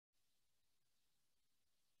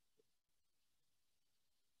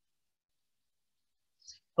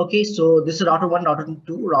Okay, so this is router 1, router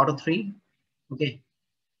 2, router 3, okay,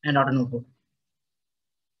 and router number 4.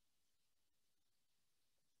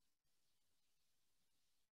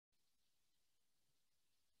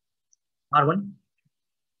 R1,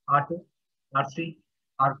 R2, R3,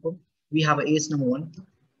 R4. We have a AS number 1,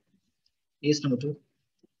 AS number 2,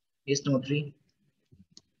 AS number 3,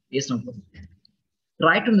 AS number 4.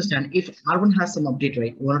 Try to understand if R1 has some update,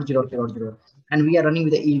 right? 100, and we are running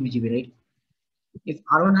with the EVGB, right? If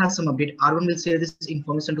R1 has some update, R1 will share this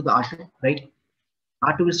information to the R2, right?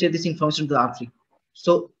 R2 will share this information to the R3.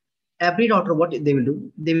 So every router, what they will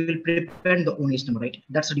do, they will prepare the own AS number, right?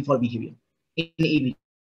 That's the default behavior in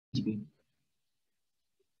EVGB.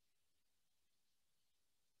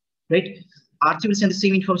 Right? R3 will send the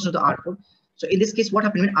same information to the R4. So in this case, what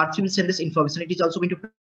happened when R3 will send this information? It is also going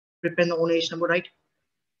to prepare the own AS number, right?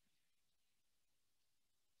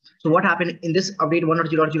 So what happened in this update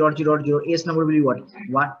 100 AS number will be what?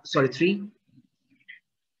 Sorry,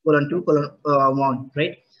 3:2:1,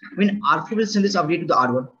 right? When R4 will send this update to the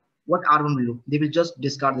R1, what R1 will do? They will just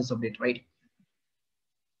discard this update, right?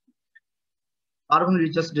 R1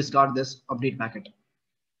 will just discard this update packet.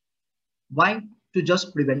 Why? To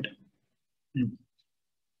just prevent loop.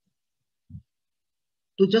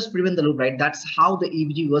 To just prevent the loop, right? That's how the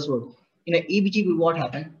EBG was work. In an EBGB, what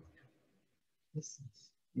happened?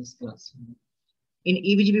 This class. In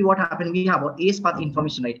EBGB, what happened? We have a AS path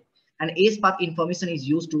information, right? And AS path information is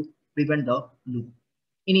used to prevent the loop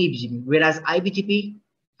in EBGB, whereas IBGP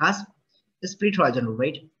has the split Trojan rule,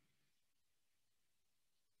 right?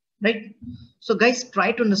 Right. So guys,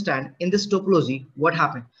 try to understand in this topology what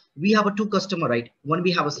happened. We have a two customer, right? One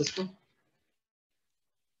we have a Cisco,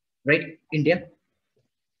 right? India,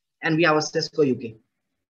 and we have a Cisco UK.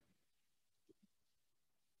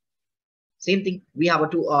 Same thing. We have a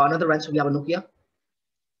two another branch. We have a Nokia,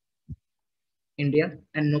 India,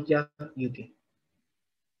 and Nokia UK.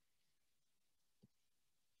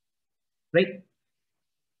 Right.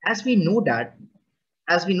 As we know that,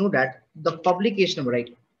 the publication,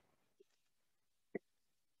 right?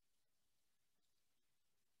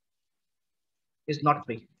 Is not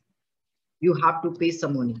free. You have to pay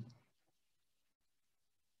some money,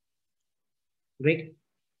 right?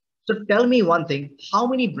 So tell me one thing, how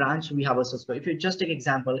many branch we have a Cisco? If you just take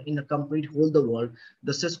example in the complete whole the world,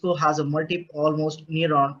 the Cisco has a almost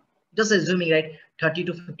near on, just assuming, right, 30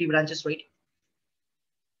 to 50 branches, right?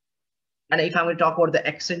 And if I'm going to talk about the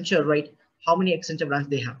Accenture, right, how many Accenture branches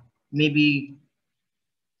they have? Maybe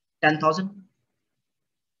 10,000,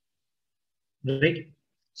 right?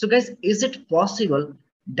 So guys, is it possible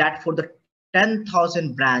that for the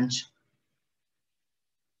 10,000 branch,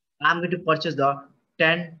 I'm going to purchase the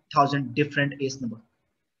 10,000 different ACE number?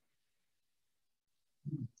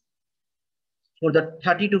 For the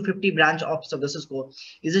 30 to 50 branch office of the Cisco,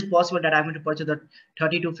 is it possible that I'm going to purchase the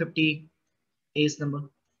 30 to 50 ACE number?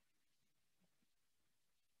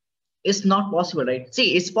 It's not possible, right?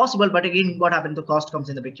 See, it's possible, but again, what happened? The cost comes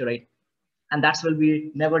in the picture, right? And that's will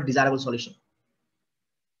be never desirable solution.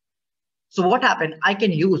 So what happened? I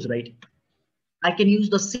can use, right? I can use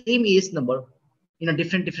the same ACE number in a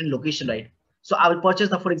different location, right? So I will purchase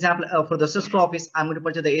the, for example, for the Cisco office, I'm going to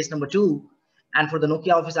purchase the ACE number 2, and for the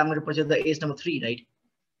Nokia office, I'm going to purchase the ACE number 3, right?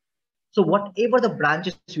 So whatever the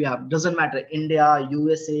branches we have, doesn't matter, India,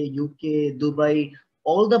 USA, UK, Dubai,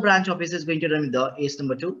 all the branch offices going to run with the ACE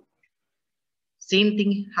number 2. Same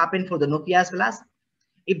thing happened for the Nokia as well. As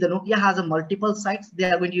if the Nokia has a multiple sites, they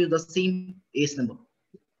are going to use the same ACE number.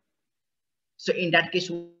 So in that case,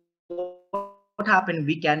 what happened?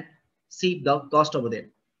 We can save the cost over there,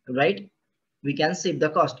 right? We can save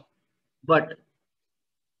the cost, but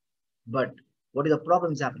what is the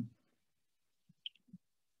problems happen?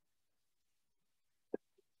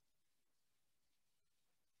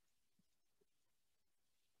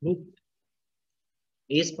 Loop.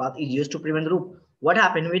 ACE path is used to prevent the loop. What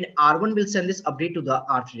happened when R1 will send this update to the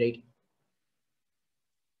R3, right?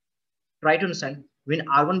 Try to understand when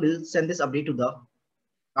R1 will send this update to the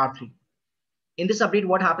R3. In this update,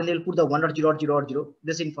 what happened? They will put the 1.0.0.0,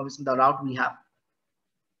 this information, the route we have,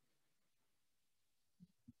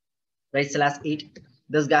 right? /8.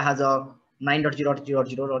 This guy has a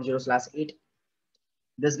 9.0.0.0/8.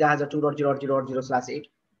 This guy has a 2.0.0.0/8.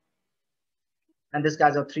 And this guy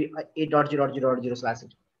has a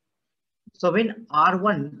 8.0.0.0/8. So when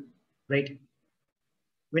R1, right?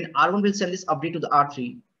 When R1 will send this update to the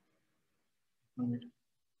R3,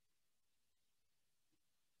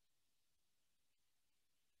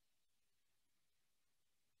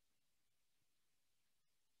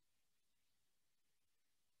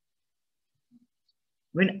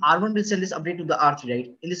 When R1 will send this update to the R3,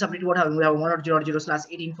 right? In this update, what happens? We have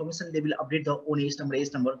 1.0.0/8 information. They will update the own ACE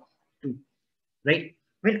number 2, right?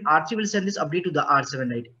 When R3 will send this update to the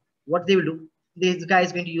R7, right? What they will do? This guy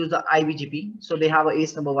is going to use the IBGP, so they have a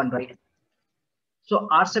ACE number 1, right? So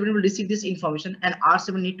R7 will receive this information, and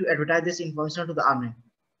R7 need to advertise this information to the R9.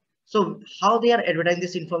 So how they are advertising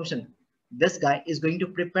this information? This guy is going to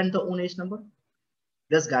prepend the own ACE number.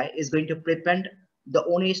 This guy is going to prepend the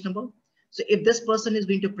own ACE number. So if this person is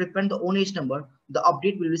going to prepend the own ACE number, the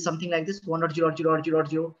update will be something like this: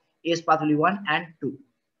 1.0.0.0.0 ACE path will be 1 and 2.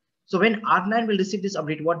 So when R9 will receive this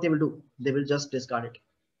update, what they will do? They will just discard it.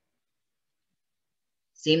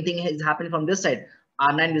 Same thing is happening from this side.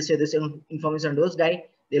 R9 will say this information to those guy.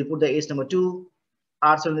 They'll put the ACE number 2.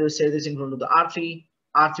 R7 will share this info to the R3.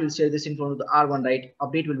 R3 will share this info to the R1, right?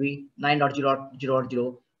 Update will be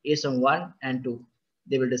 9.0.0.0 ACE 1 and 2.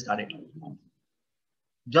 They will discard it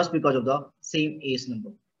just because of the same ACE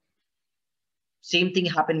number. Same thing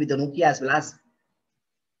happened with the Nokia as well as.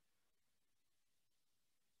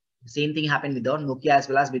 Same thing happened with the Nokia as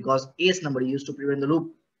well as, because ACE number used to prevent the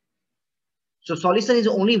loop. So solution is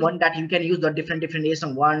only one that you can use the different ACE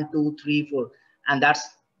number 1, 2, 3, 4, and that's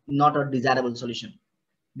not a desirable solution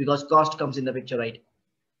because cost comes in the picture, right?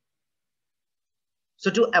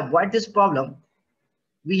 So to avoid this problem,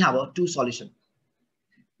 we have a two solution.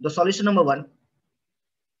 The solution number 1,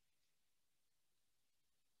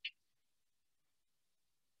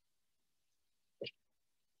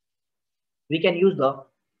 we can use the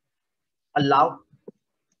allow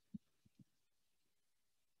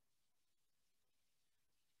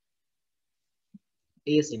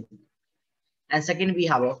ACE input, and second we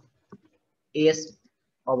have a ACE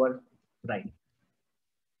override.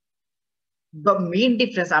 The main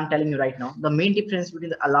difference I'm telling you right now, the main difference between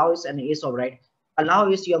the allow is and ACE override. Allow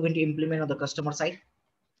is you are going to implement on the customer side.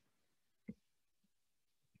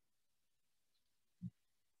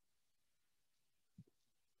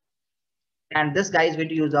 And this guy is going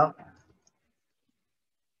to use the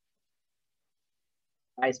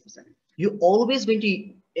ISP side. You always going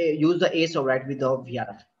to use the ACE override with the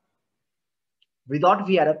VRF. Without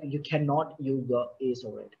VRF, you cannot use the ACE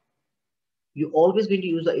override. You always going to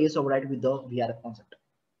use the ACE override with the VRF concept.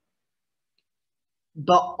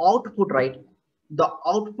 The output, right? The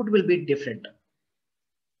output will be different.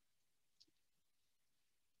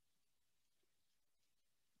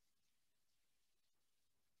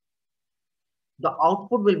 The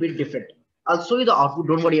output will be different. I'll show you the output,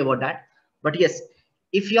 don't worry about that. But yes,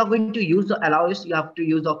 if you are going to use the allows, you have to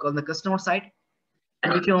use on the customer side.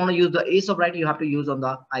 And if you want to use the ACE override, you have to use on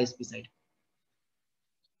the ISP side.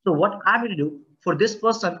 So what I'm going to do for this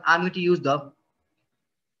person, I'm going to use the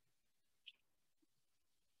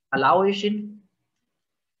allowation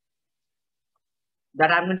that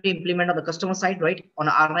I'm going to implement on the customer side, right? On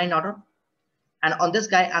an R9 order. And on this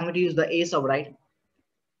guy, I'm going to use the ACE override.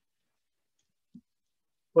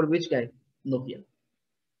 For which guy? Nokia.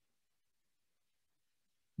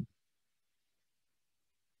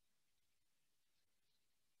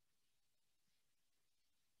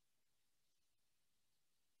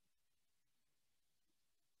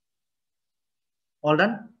 All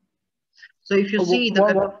done? So if you see the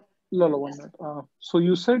one minute. So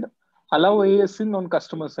you said allow AS in on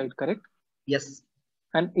customer side, correct? Yes.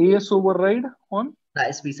 And AS override on the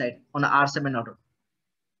ISP side on an R7 order.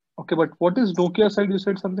 Okay, but what is Nokia side? You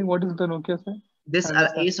said something. What is the Nokia side? This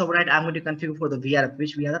ACE override I'm going to configure for the VRF.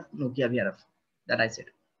 Which VRF? Nokia VRF. That I said.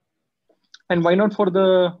 And why not for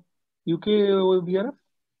the UK VRF?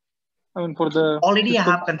 I mean, for the already system.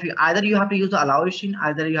 I have configured. Either you have to use the allowation,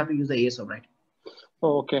 either you have to use the ACE override.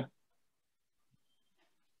 Oh, okay.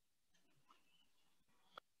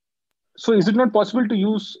 So is it not possible to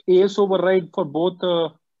use ACE override for both?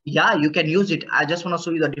 Yeah, you can use it. I just want to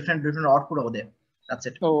show you the different output over there. That's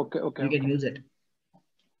it. Oh, okay, okay. You can use it.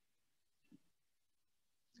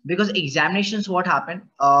 Because examinations, what happened?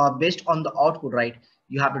 Based on the output, right?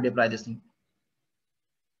 You have to deploy this thing.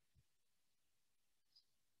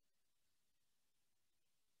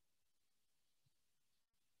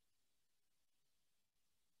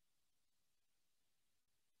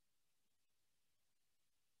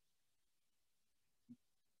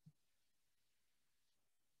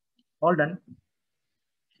 All done.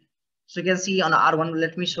 So you can see on R1,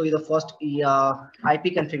 let me show you the first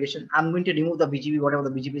IP configuration. I'm going to remove the BGP, whatever the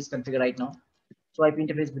BGP is configured right now. So IP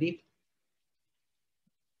interface brief.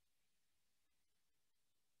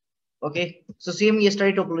 Okay, so same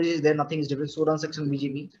yesterday topology is there, nothing is different. So run section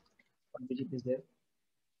BGP. BGP is there.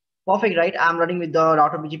 Perfect, right? I'm running with the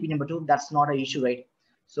router BGP number 2. That's not an issue, right?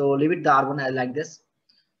 So leave it the R1 like this.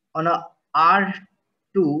 On a R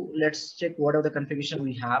 2, let's check whatever the configuration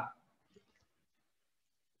we have.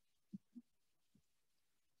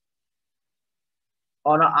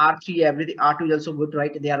 On a R3, everything R2 is also good,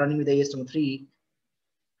 right? They are running with the AS number 3,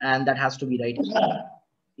 and that has to be right.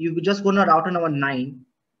 You just go to router number 9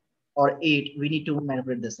 or 8. We need to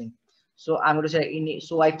manipulate this thing. So I'm going to say in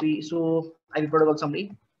IP protocol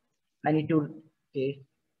summary. I need to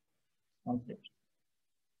conflict.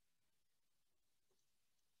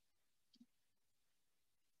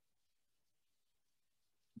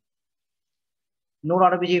 No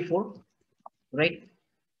router BGP4, right?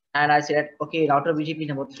 And I said, okay, router BGP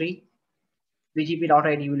number 3, BGP router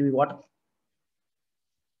ID will be what?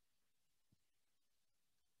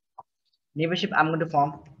 Neighborship I'm going to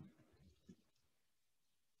form.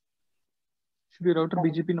 Should be router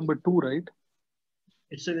BGP number 2, right?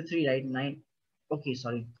 It should be 3, right? 9. Okay,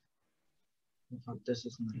 sorry. This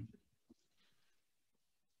is 9.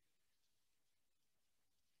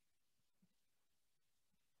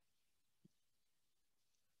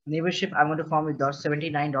 Neighborship I'm going to form with the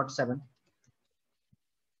 79.7.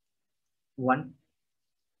 1.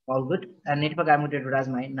 All good. And network I'm going to advertise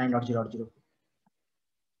my 9.0.0.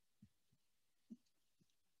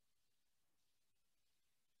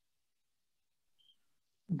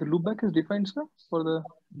 The loopback is defined, sir, for the.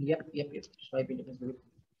 Yep. So IP difference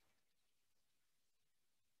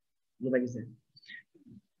loopback is there.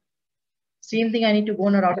 Same thing I need to go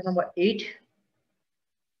on a router number 8.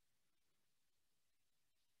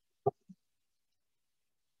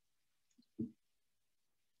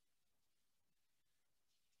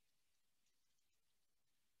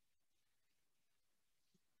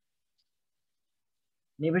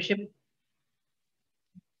 Neighborship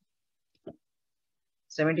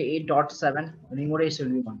 78.7. Remote is will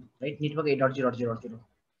be 1, right? Network 8.0.0.0.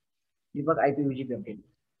 Network IPVGP update.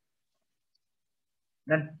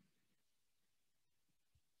 Then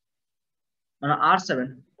on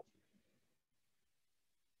R7,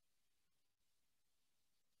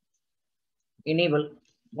 enable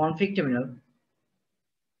config terminal.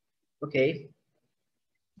 Okay.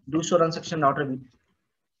 Do show run section router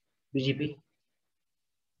BGP.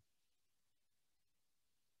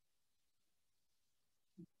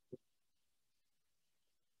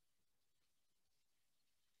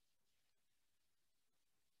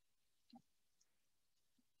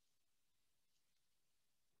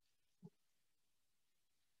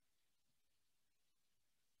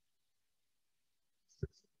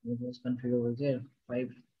 Let's configure over there. 5.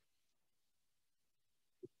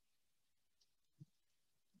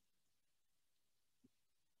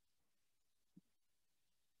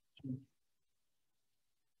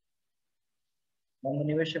 On the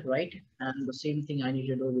neighborship, right? And the same thing I need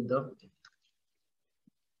to do with the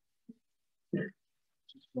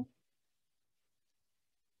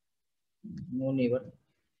no neighbor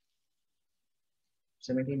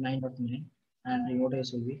 79.9 and remote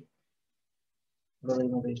is will be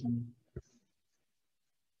remote is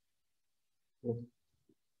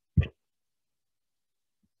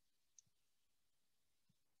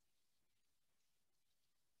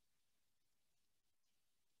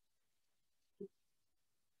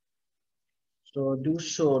so do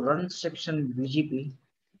show run section BGP.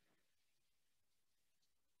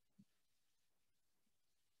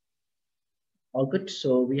 All good.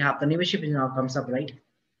 So we have the neighborship now comes up, right?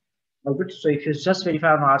 All good. So if you just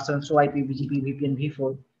verify on R7, so IP, BGP, VPN,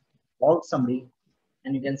 V4, all summary,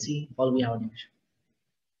 and you can see all we have on neighborship.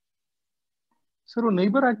 Sir, वो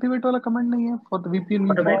neighbor activate वाला command नहीं है for the VPN.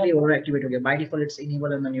 Automatically overactivate again. By default, it's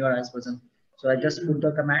enable and then you are as person. So I just put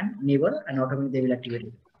the command neighbor and automatically they will activate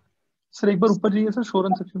it. Sir, एक बार ऊपर जाइए sir, show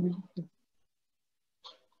run section में.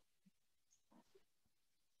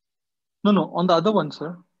 No, on the other one,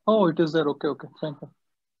 sir. Oh, it is there. Okay, thank you.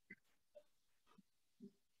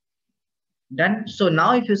 Done. So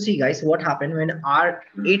now if you see, guys, what happened when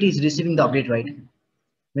R8 is receiving the update, right?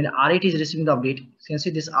 When R8 is receiving the update, you can see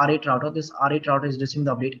this R8 router is receiving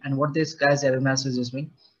the update, and what this guy's error message is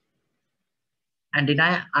doing. And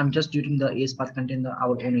deny, I'm just using the AS path contain our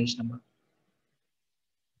own AS number.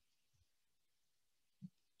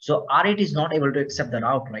 So R8 is not able to accept the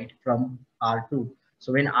route, right, from R2.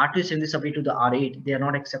 So when R2 is sending this update to the R8, they are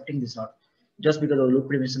not accepting this route just because of the loop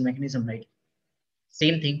prevention mechanism, right?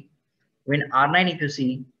 Same thing. When R9, if you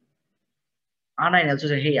see, R9 also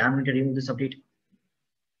say, hey, I'm going to remove this update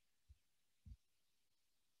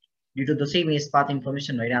due to the same AS path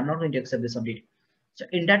information, right? I'm not going to accept this update. So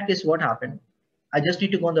in that case, what happened? I just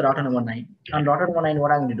need to go on the router number 9. On router number 9,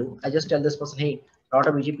 what I'm going to do? I just tell this person, hey,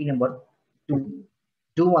 router BGP number 2,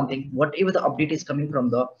 do one thing. Whatever the update is coming from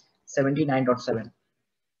the 79.7,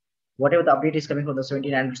 whatever the update is coming from the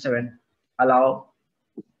 79.7, allow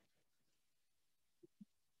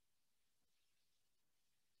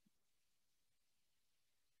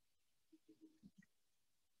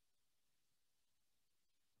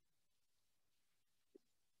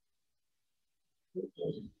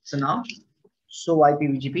So now show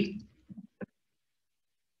IPVGP.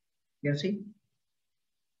 You see,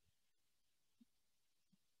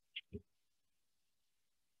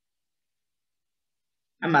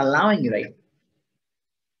 I'm allowing you, right?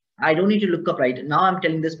 I don't need to look up, right? Now I'm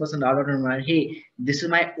telling this person router number, hey, this is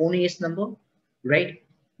my own AS number, right?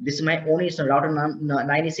 This is my own AS number. Router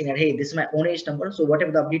 9 is saying that, hey, this is my own AS number. So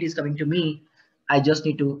whatever the update is coming to me, I just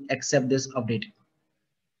need to accept this update.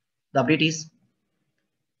 The update is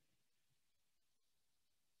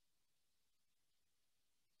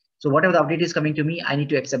so whatever the update is coming to me, I need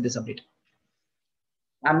to accept this update.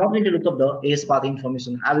 I'm not going to look up the AS path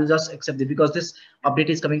information. I will just accept it because this update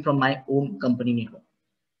is coming from my own company network.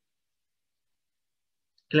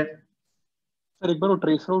 Clear? Sir, एक बार वो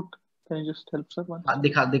trace route, can you just help sir once?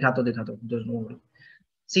 दिखा दो. There's no worry.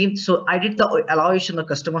 See, so I did the evaluation on the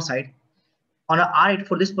customer side. On a R8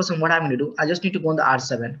 for this person, what I'm going to do, I just need to go on the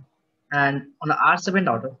R7 and on the R7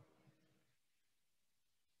 router,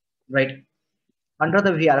 right? Under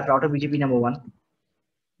the VRF router, BGP number 1,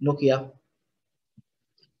 Nokia.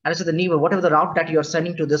 And so the neighbor, whatever the route that you're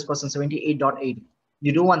sending to this person, 78.8,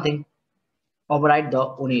 you do one thing, override the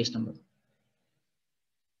own AS number.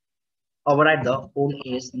 Override the own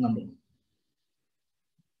AS number.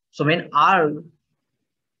 So when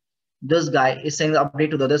this guy is saying the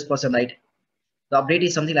update to this person, right? The update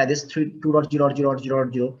is something like this: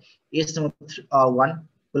 2.0.0.0.0 AS number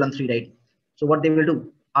 1:3, right? So what they will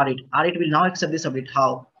do, R8 will now accept this update.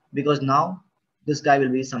 How? Because now this guy will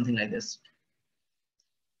be something like this.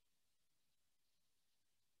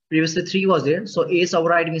 Previously 3 was there, so AS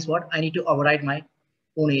override means what? I need to override my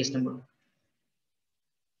own AS number.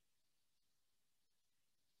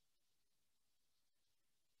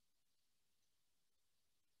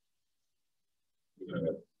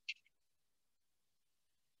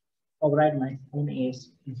 Override my own AS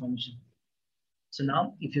information. So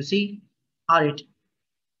now if you see R8,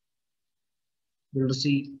 we will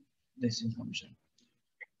see this information.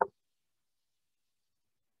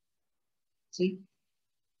 See,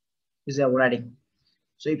 is overriding.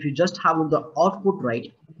 So if you just have the output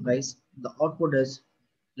right, guys, the output is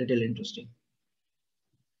little interesting.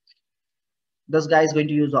 This guy is going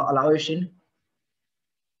to use the allowation,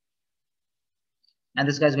 and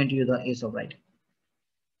this guy is going to use the AS override.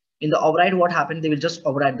 In the override, what happened? They will just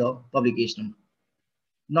override the publication,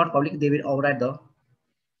 not public. They will override the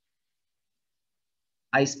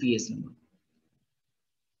ISPS number.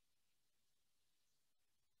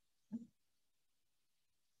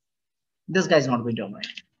 This guy is not going to override.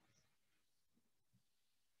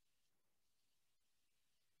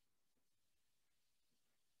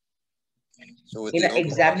 So with In the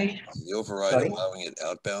examination, the override sorry? allowing it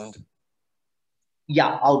outbound?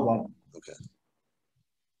 Yeah, outbound. Okay.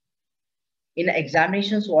 In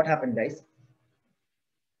examinations, what happened, guys?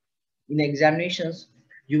 In examinations,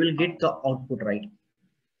 you will get the output right.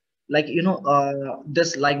 Like, you know,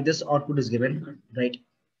 this output is given, right?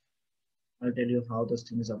 I'll tell you how this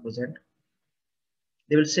thing is represented.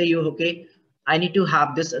 They will say you, okay, I need to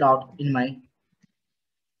have this route in my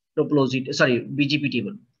topology, sorry, BGP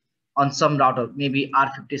table on some router, maybe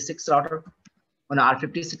R56 router. On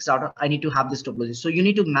R56 router, I need to have this topology. So you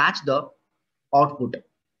need to match the output.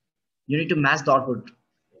 You need to match the output.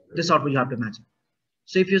 This output you have to match.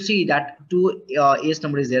 So if you see that two AS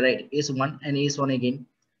number is there, right? AS1 and AS1 again.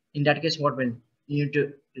 In that case, what when you need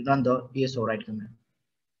to run the AS override command.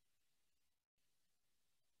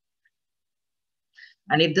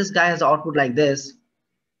 And if this guy has output like this,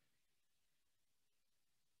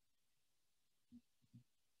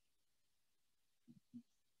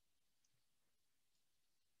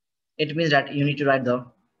 it means that you need to write the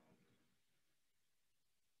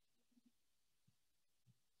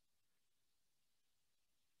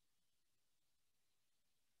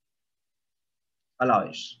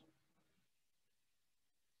allows.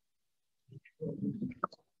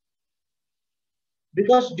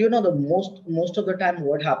 Because do you know the most of the time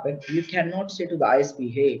what happened? You cannot say to the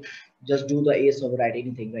ISP, hey, just do the AS override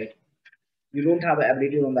anything, right? You don't have the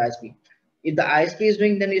ability on the ISP. If the ISP is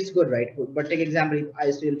doing, then it's good, right? But take example, if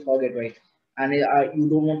ISP will forget, right? And you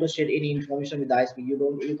don't want to share any information with the ISP.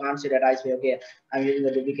 You can't say that ISP, okay, I'm using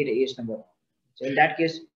the duplicate AS number. So in that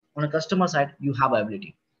case, on a customer side, you have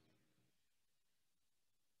ability.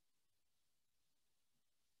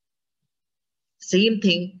 Same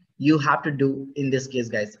thing you have to do in this case,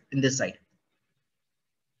 guys, in this side.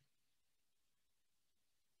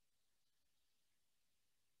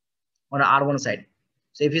 On a R1 side.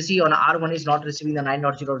 So if you see on a R1 is not receiving the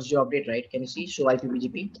 9.0.0 update, right? Can you see show IP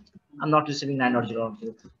BGP? I'm not receiving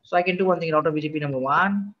 9.0.0. So I can do one thing, router BGP number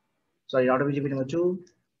 1, sorry, router BGP number 2,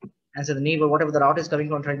 and say the neighbor, whatever the route is coming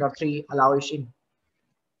from 20.3, allow it in.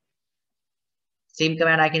 Same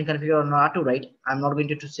command I can configure on R2, right? I'm not going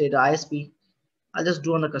to say the ISP. I'll just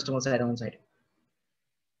do on the customer side on side.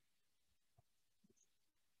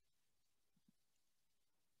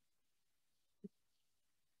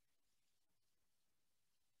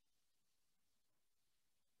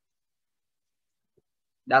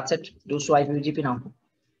 That's it. Do show IPVGP now.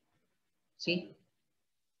 See?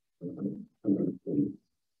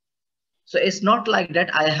 So it's not like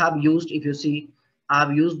that I have used, if you see, I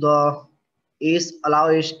have used the ACE allow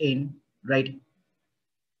ACE in, right?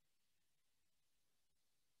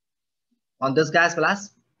 On this guy as well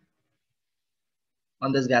as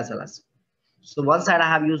on this guy as well as. So one side I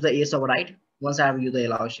have used the ACE override, one side I have used the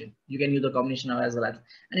allow ACE in. You can use the combination as well as,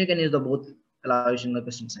 and you can use the both allow ACE in the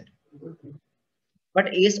custom side.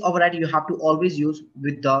 But ACE override you have to always use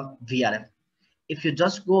with the VRF. If you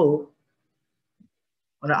just go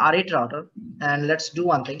on an R8 router and let's do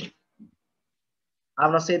one thing. I'm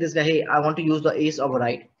gonna say this guy, hey, I want to use the ACE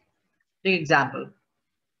override. Take example.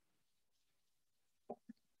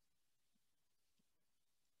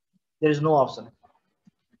 There is no option.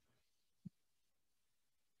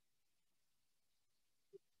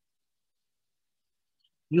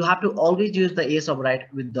 You have to always use the ACE override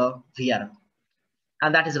with the VRF,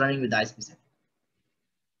 and that is running with the ISP set.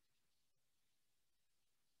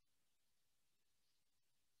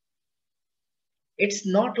 It's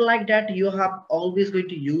not like that you have always going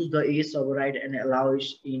to use the ACE override and allow it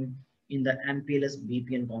in the Mpls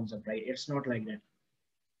VPN concept, right? It's not like that.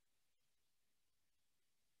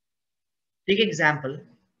 Take example.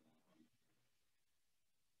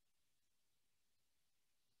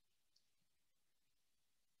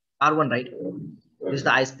 R1, right? This is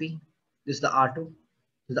the ISP, this is the R2,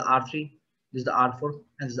 this is the R3, this is the R4,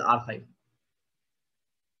 and this is the R5.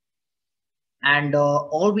 And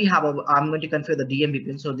all we have, I'm going to configure the DM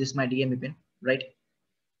VPN. So this is my DM VPN, right?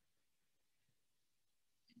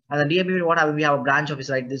 And the DM VPN, what have we have a branch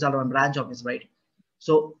office, right? These are our branch office, right?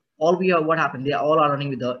 So all we are, what happened? They all are running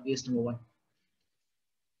with the ACE number 1.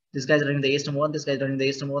 This guy is running the ACE number 1. This guy is running the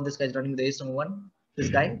ACE number 1. This guy is running the ACE number 1. This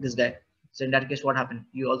guy, this guy. So in that case, what happened?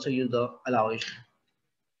 You also use the allow ACE.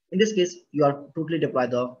 In this case, you are totally deploy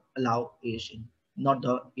the allow ACE, not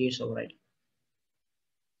the ACE override.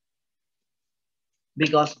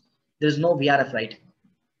 Because there's no VRF, right?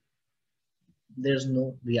 There's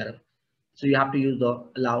no VRF. So you have to use the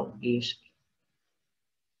allow ACE.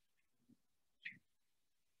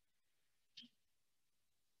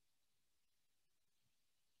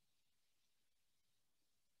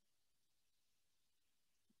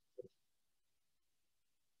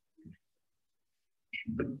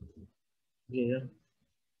 Yeah.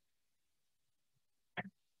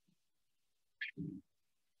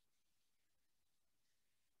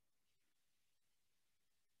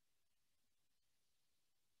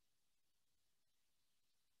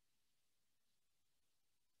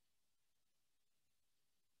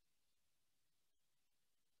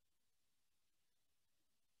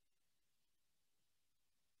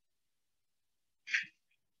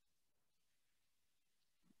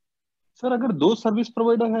 Sir अगर दो service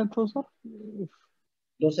provider हैं तो sir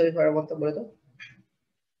दो service provider मतलब बोले तो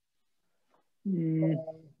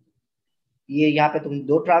ये यहाँ पे तुम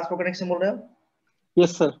दो ट्रांसपोर्ट कनेक्शन बोल रहे हो?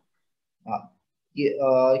 Yes sir. हाँ, ये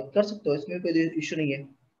कर सकते हो, इसमें कोई इश्यू नहीं है।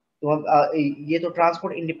 तो हम ये तो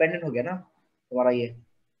ट्रांसपोर्ट इंडिपेंडेंट हो गया ना तुम्हारा ये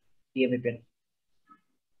TMPN.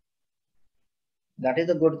 That is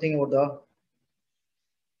the good thing about the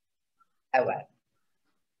aware.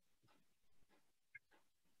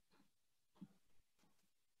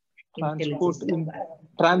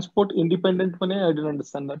 Transport independent one, I didn't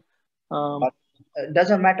understand that.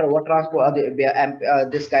 Doesn't matter what transport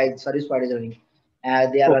this guy service provider is running.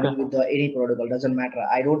 They are running with any protocol. Doesn't matter.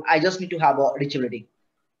 I just need to have a reachability.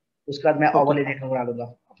 उसके बाद मैं overlay network बना लूंगा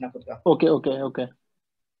अपना खुद का. Okay.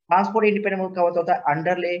 Transport independent का होता है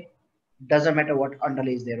underlay. Doesn't matter what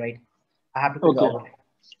underlay is there, right? I have to put the overlay.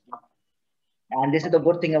 And this is the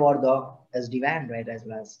good thing about the SD-WAN, right? As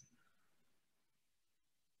well as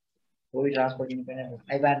transport independent.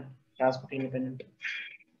 IWAN transport independent.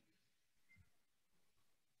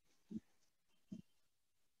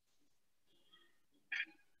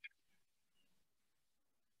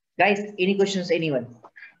 Guys, any questions? Anyone?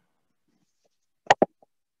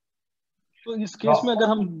 तो इस case में अगर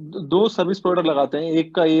हम दो service provider लगाते हैं,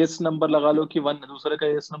 एक का एस नंबर लगा लो कि 1 है, दूसरे का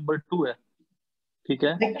एस नंबर 2 है, ठीक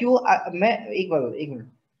है? क्यों मैं एक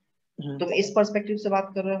मिनट तुम इस पर्सपेक्टिव से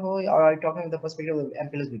बात कर रहे हो और I talking with the perspective of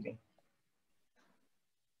MPLS VPN?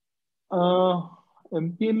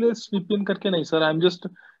 MPLS VPN करके नहीं sir, I am just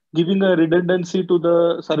giving a redundancy to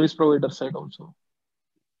the service provider side also.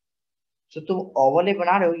 So तुम overlay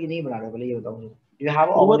बना रहे हो ये नहीं बना रहे हो, पहले ये बताओ मुझे. Do you have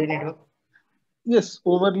an Over, overlay network? yes,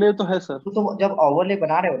 overlay तो है सर. तो तुम जब overlay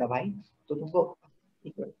बना रहे हो ना भाई, तो तुमको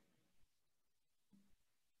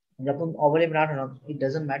जब तुम overlay बना रहे हो ना, it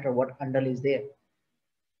doesn't matter what underlay is there.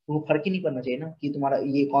 तुमको फर्क ही नहीं पड़ना चाहिए ना कि तुम्हारा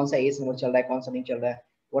ये कौन सा एस नंबर चल रहा है, कौन सा नहीं चल रहा है.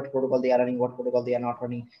 What protocol they are running, what protocol they are not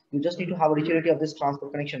running. You just need to have a utility of this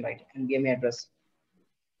transport connection, right? And give me address.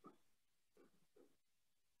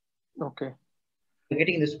 Okay. You're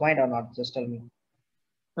getting this point or not? Just tell me.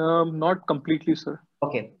 Not completely, sir.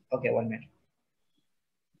 Okay, 1 minute.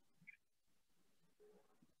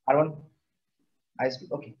 R1, I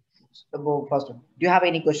speak. Okay. So first one. Do you have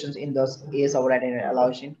any questions in the AS override and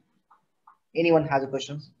allocation? Anyone has a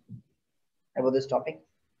questions about this topic?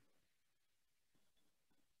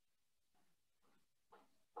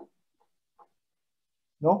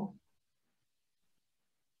 No?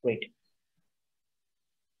 Great.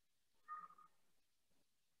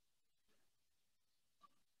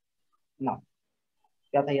 Now,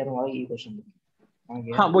 क्या था यार तुम्हारा ये question?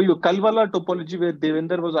 हाँ वो कल वाला topology where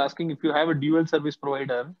Devender was asking if you have a dual service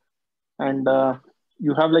provider and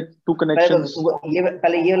you have like two connections.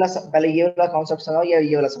 पहले ये वाला कॉन्सेप्ट समझाओ या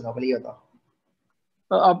ये वाला समझाओ, पहले ये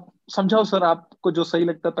बताओ. आप समझाओ सर, आपको जो सही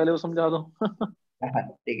लगता है पहले वो समझा दो.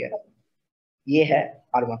 ठीक है. ये है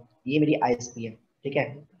R1, ये मेरी ISP है, ठीक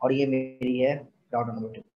है, और ये मेरी है राउटर नंबर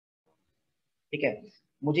 2, ठीक है.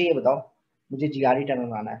 मुझे ये बताओ, मुझे GRE टर्मिनल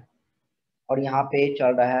बनाना है और यहाँ पे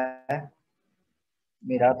चल रहा है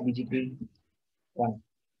मेरा BGP1,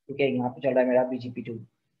 ठीक है, यहाँ पे चल रहा है मेरा BGP2,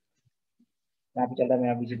 यहाँ पे चल रहा है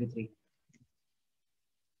मेरा BGP3.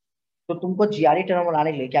 तो तुमको GRE टर्मिनल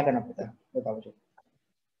बनाने के लिए क्या करना पड़ता है, बताओ मुझे.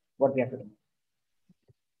 What we have to do?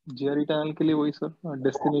 GRE tunnel के लिए वही सर,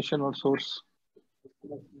 डेस्टिनेशन और सोर्स.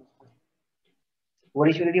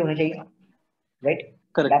 वर्चुअलिटी होनी चाहिए, right?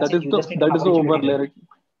 Correct, that is the overlay.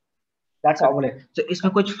 That's overlay. तो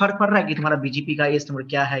इसमें कुछ फर्क पड़ रहा है कि तुम्हारा BGP का एस नंबर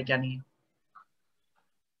क्या है क्या नहीं है?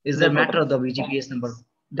 Is there matter of the BGP S number?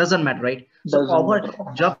 Doesn't matter, right? So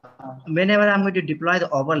जब whenever I'm going to deploy the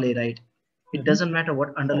overlay, right, it doesn't matter what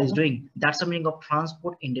underlay is doing. That's the meaning of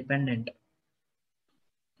transport independent.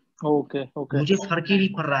 Okay. मुझे फर्क ही नहीं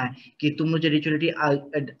पड़ रहा है कि तुम मुझे रिचुअलिटी,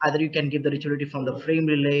 either you can give the रिचुअलिटी from the frame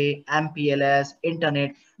relay, MPLS,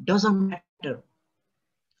 internet, doesn't matter.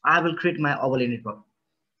 I will create my overlay network.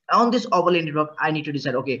 On this overlay network, I need to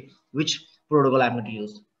decide, okay, which protocol I'm going to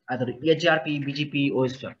use, either HRP, BGP,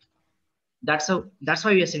 OSPF. That's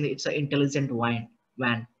why we are saying it's an intelligent WAN.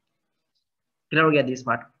 Clear हो गया this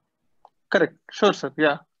part? Correct, sure sir,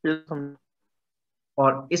 yeah.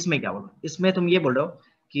 और इसमें क्या बोलो, इसमें तुम ये बोल रहे हो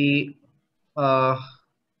कि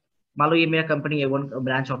मान लो ये मेरा कंपनी है, one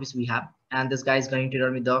branch office we have, and this guy is going to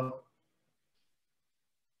run with the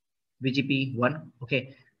BGP1,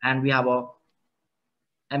 okay, and we have a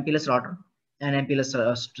MPLS router and MPLS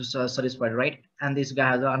service provider, right? And this guy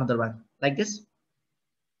has another one like this.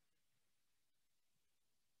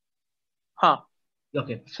 Huh.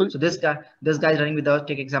 Okay, so this guy is running with the,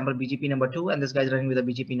 take example, BGP number 2, and this guy is running with the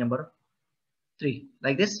BGP number 3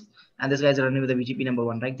 like this, and this guy is running with the BGP number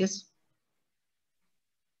 1 like this.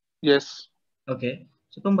 Yes. Okay,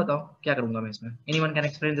 so तुम बताओ क्या करूंगा मैं इसमें? Anyone can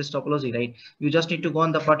explain this topology, right? You just need to go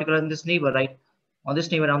on the particular in this neighbor, right? On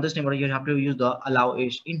this neighbor you have to use the allow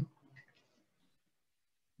edge in,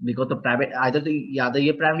 because the private either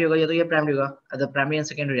ये primary होगा या तो ये primary होगा, either primary and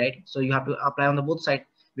secondary, right? So you have to apply on the both side,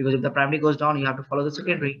 because if the primary goes down, you have to follow the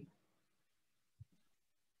secondary,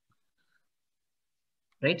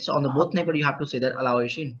 right? So on the both neighbor you have to say that allow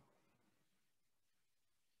edge in.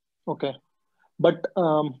 Okay, but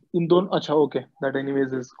in दोनों, अच्छा, okay, that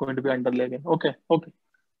anyways is going to be underlay again. Okay.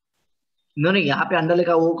 नहीं, यहाँ पे अंडरले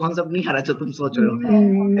का वो concept नहीं आ रहा जो तुम सोच रहे हो.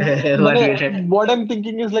 What I'm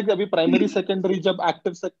thinking is like अभी primary secondary जब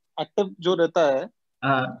active जो रहता है,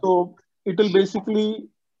 तो it will basically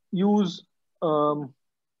use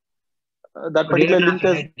that particular link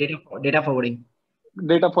as data forwarding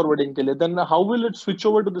के लिए. Then how will it switch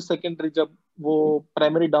over to the secondary जब वो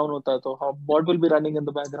primary down होता है, तो what will be running in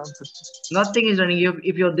the background system? Nothing is running.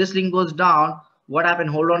 If your this link goes down, what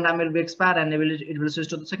happened? Hold on time will be expired, and it will switch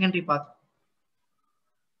to the secondary path.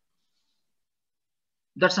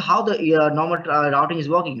 That's how the normal routing is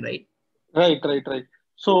working, right? Right.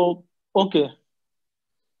 So okay.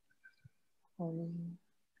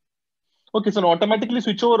 Okay, so automatically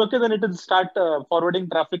switch over. Okay, then it will start forwarding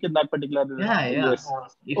traffic in that particular. Yeah. Yes.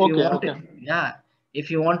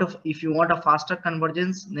 If you want a faster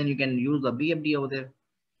convergence, then you can use the BFD over there.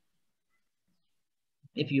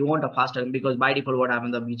 If you want a faster, because by default what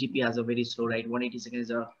happens, the BGP has a very slow, right? 180 seconds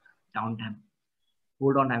is a downtime.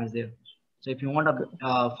 hold on time is there. So if you want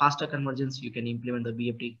a faster convergence, you can implement the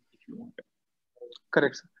BFD if you want.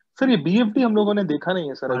 Correct sir ये BFD हम लोगों ने देखा नहीं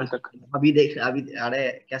है sir अभी तक. अभी देख अभी अरे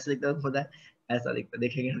कैसे दिखता है पता है, ऐसा दिखता,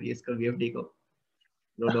 देखेंगे अभी इसको BFD को.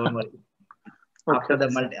 No, don't worry. Okay.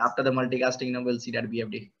 After the multicasting, now we'll see that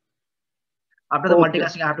BFD. After the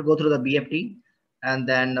multicasting, I have to go through the BFD and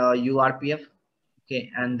then URPF,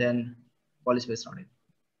 okay, and then policy based routing.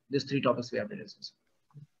 These three topics we have to discuss.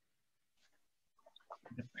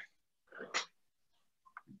 Okay.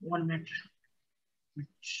 1 minute.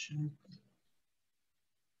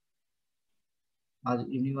 आज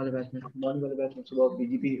evening वाले batch में, morning वाले batch में सुबह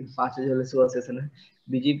BGP 5 बजे वाले सुबह session है,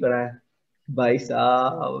 बीजीपी कराया भाई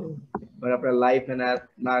साहब. मैंने अपना लाइफ में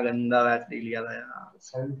ना गंदा बैच नहीं लिया था यार.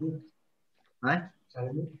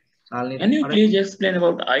 Can you please explain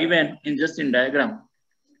about IVAN in just in diagram?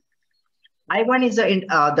 IVAN is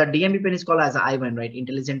the DMB pin is called as IVAN, right?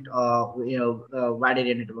 Intelligent, wide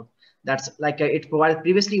area network. That's like it provides.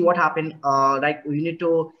 Previously, what happened? Like we need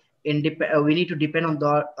to depend on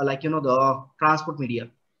the the transport media.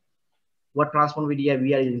 What transport media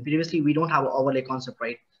we are using? Previously, we don't have an overlay concept,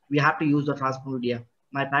 right? We have to use the transport media.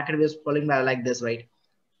 My packet was falling by like this, right?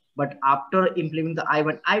 But after implementing the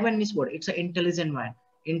IVAN is what? It's an intelligent WAN.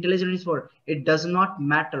 Intelligent is what? It does not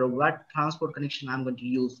matter what transport connection I'm going to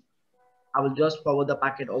use. I will just forward the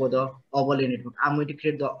packet over the overlay network. I'm going to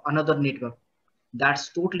create another network that's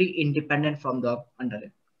totally independent from the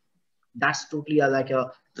underlay. That's totally like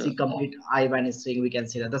a complete IVAN is saying, we can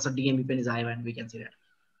say that. That's a DMB pin is IVAN, we can say that.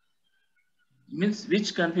 Means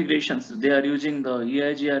which configurations they are using the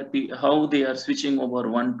EIGRP, how they are switching over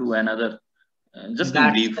one to another. Just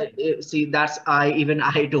in brief. See, that's I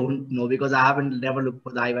don't know because I haven't never looked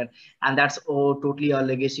for the IVAN, and that's totally a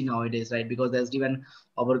legacy nowadays, right? Because there's even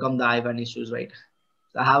overcome the IVAN issues, right?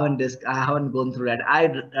 So I haven't gone through that. I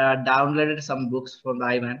downloaded some books from the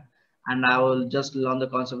IVAN, and I will just learn the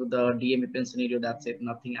concept of the DMB pin scenario. That's it.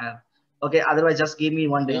 Nothing else. Okay. Otherwise, just give me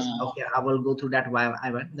 1 day. Okay, I will go through that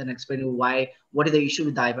IVAN, then explain you what is the issue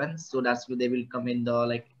with the IVAN. So that's where they will come in the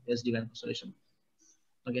like SD-WAN solution.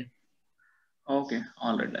 Okay. Okay,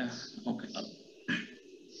 all right. Okay.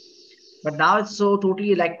 But now it's so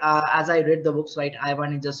totally like as I read the books, right?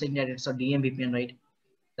 IVAN is just saying that it's a DMB pin, right?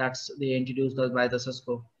 That's they introduced by the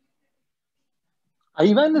Cisco.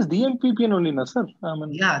 IVAN is DMB pin only, na sir?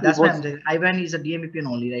 Yeah, that's why I'm saying IVAN is a DMB pin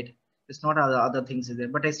only, right? It's not other things in there,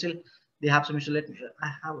 but I still they have some issue.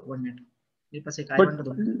 I have 1 minute. But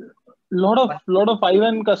lot of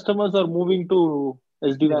IVAN customers are moving to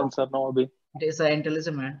SD-WAN, sir, now. It's an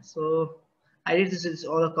intelligent man. So I did this. It's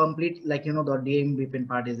all a complete, like, the DMB pin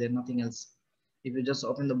part is there, nothing else. If you just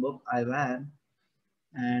open the book, IVAN,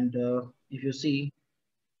 and if you see,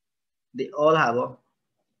 they all have a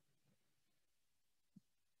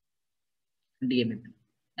DMB pin.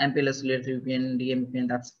 Mpls layer 3 pin, DMB pin,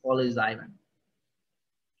 that's all is IVAN.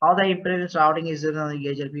 How the impedance routing is in the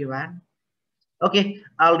EIGRP WAN? Okay,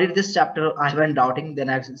 I'll read this chapter IVAN routing, then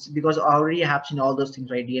because I already have seen all those things,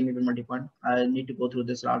 right? DMB pin multi-point. I need to go through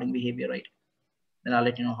this routing behavior, right? Then I'll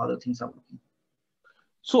let you know how the things are working.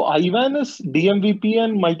 So IVAN is DMVP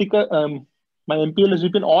and my Mpls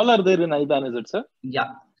VPN, all are there in IVAN, is it, sir?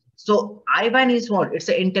 Yeah. So IVAN is what? It's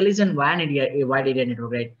an intelligent WAN wide area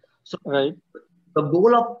network, right? So right. The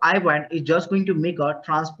goal of IVAN is just going to make a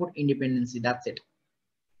transport independency. That's it.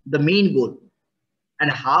 The main goal.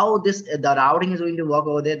 And how the routing is going to work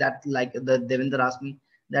over there, that like the Devinder asked me,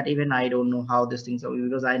 that even I don't know how these things are,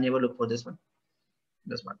 because I never look for this one.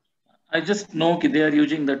 This one. I just know they are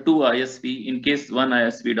using the 2 ISP in case one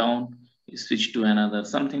ISP down, you switch to another,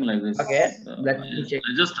 something like this. Okay, let me check.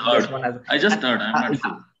 I just heard. I'm not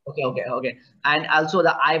sure. Okay. And also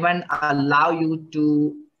the IVAN allow you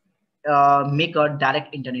to make a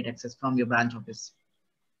direct internet access from your branch office.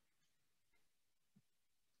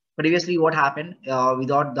 Previously, what happened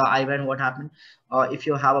without the IVAN? What happened if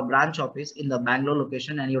you have a branch office in the Bangalore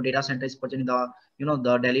location and your data center is put in the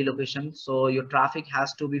the Delhi location? So your traffic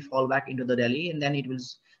has to be fall back into the Delhi, and then it will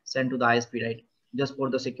send to the ISP, right? Just for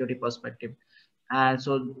the security perspective. And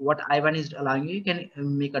so what IVAN is allowing you can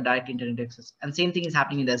make a direct internet access, and same thing is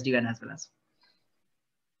happening in the SD-WAN as well as.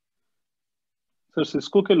 So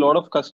Cisco के lot of